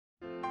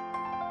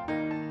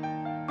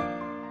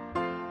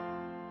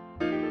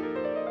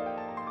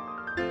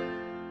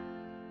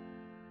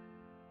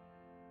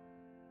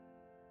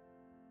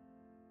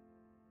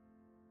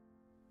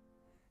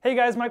Hey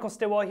guys, Michael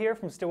Stillwell here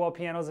from Stillwell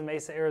Pianos in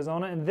Mesa,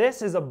 Arizona, and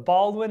this is a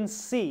Baldwin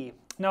C.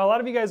 Now a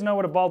lot of you guys know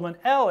what a Baldwin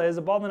L is.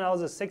 A Baldwin L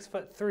is a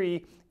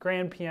 6'3"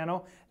 grand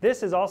piano.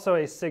 This is also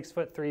a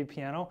 6'3"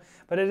 piano,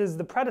 but it is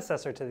the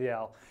predecessor to the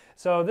L.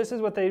 So this is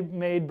what they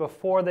made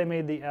before they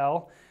made the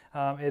L.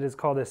 It is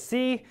called a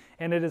C,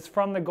 and it is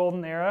from the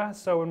golden era.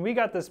 So when we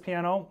got this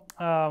piano,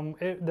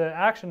 the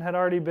action had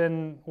already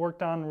been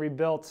worked on,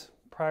 rebuilt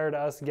prior to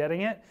us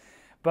getting it,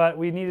 but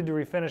we needed to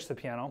refinish the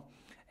piano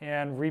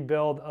and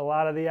rebuild a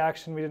lot of the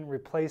action. We didn't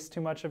replace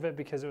too much of it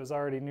because it was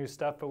already new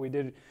stuff, but we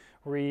did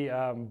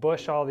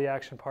bush all the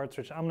action parts,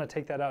 which I'm going to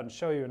take that out and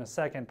show you in a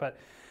second. But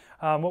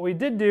what we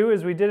did do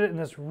is we did it in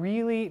this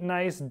really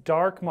nice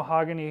dark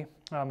mahogany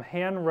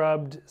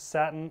hand-rubbed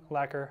satin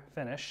lacquer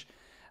finish.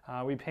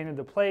 We painted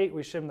the plate,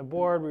 we shimmed the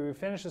board, we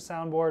refinished the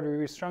soundboard, we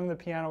restrung the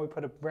piano, we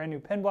put a brand new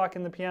pin block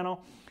in the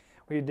piano.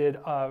 We did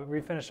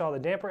refinish all the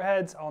damper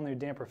heads, all new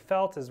damper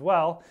felt as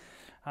well.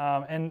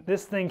 And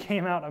this thing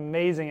came out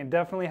amazing. It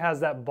definitely has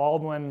that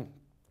Baldwin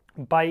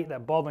bite,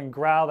 that Baldwin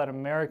growl, that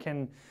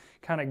American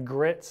kind of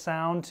grit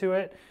sound to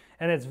it.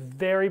 And it's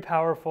very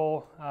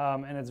powerful,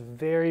 and it's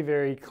very,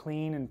 very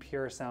clean and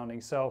pure sounding.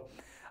 So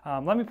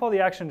let me pull the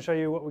action and show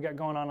you what we got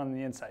going on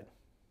the inside.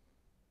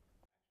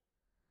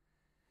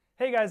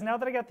 Hey guys, now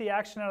that I got the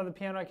action out of the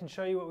piano, I can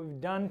show you what we've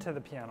done to the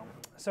piano.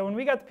 So when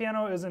we got the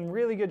piano, it was in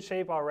really good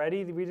shape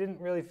already. We didn't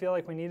really feel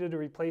like we needed to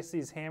replace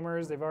these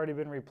hammers. They've already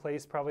been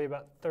replaced probably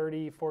about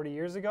 30, 40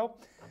 years ago.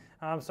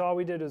 So all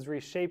we did was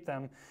reshape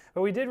them.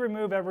 But we did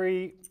remove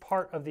every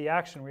part of the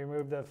action. We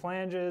removed the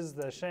flanges,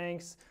 the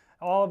shanks,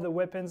 all of the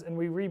whip-ins, and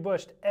we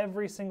rebushed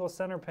every single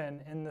center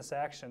pin in this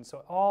action.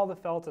 So all the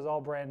felt is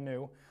all brand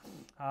new.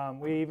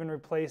 We even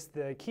replaced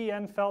the key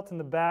end felt in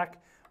the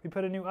back. We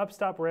put a new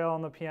upstop rail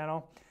on the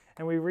piano,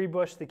 and we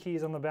rebushed the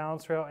keys on the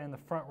balance rail and the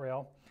front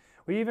rail.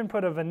 We even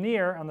put a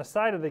veneer on the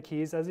side of the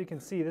keys. As you can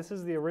see, this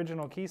is the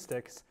original key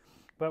sticks,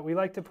 but we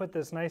like to put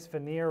this nice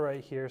veneer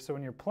right here so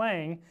when you're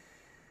playing,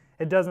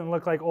 it doesn't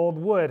look like old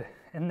wood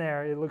in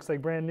there. It looks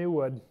like brand new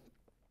wood.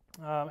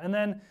 And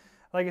then,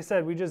 like I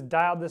said, we just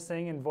dialed this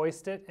thing and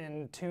voiced it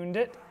and tuned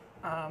it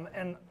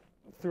and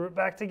threw it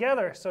back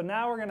together. So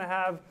now we're going to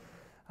have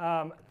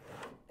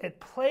it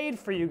played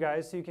for you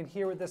guys so you can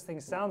hear what this thing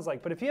sounds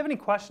like. But if you have any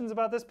questions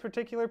about this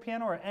particular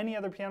piano or any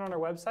other piano on our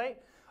website,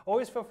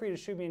 always feel free to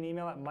shoot me an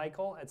email at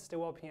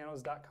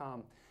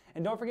michael@stillwellpianos.com.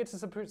 And don't forget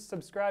to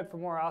subscribe for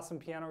more awesome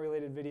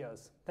piano-related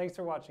videos. Thanks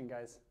for watching,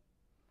 guys.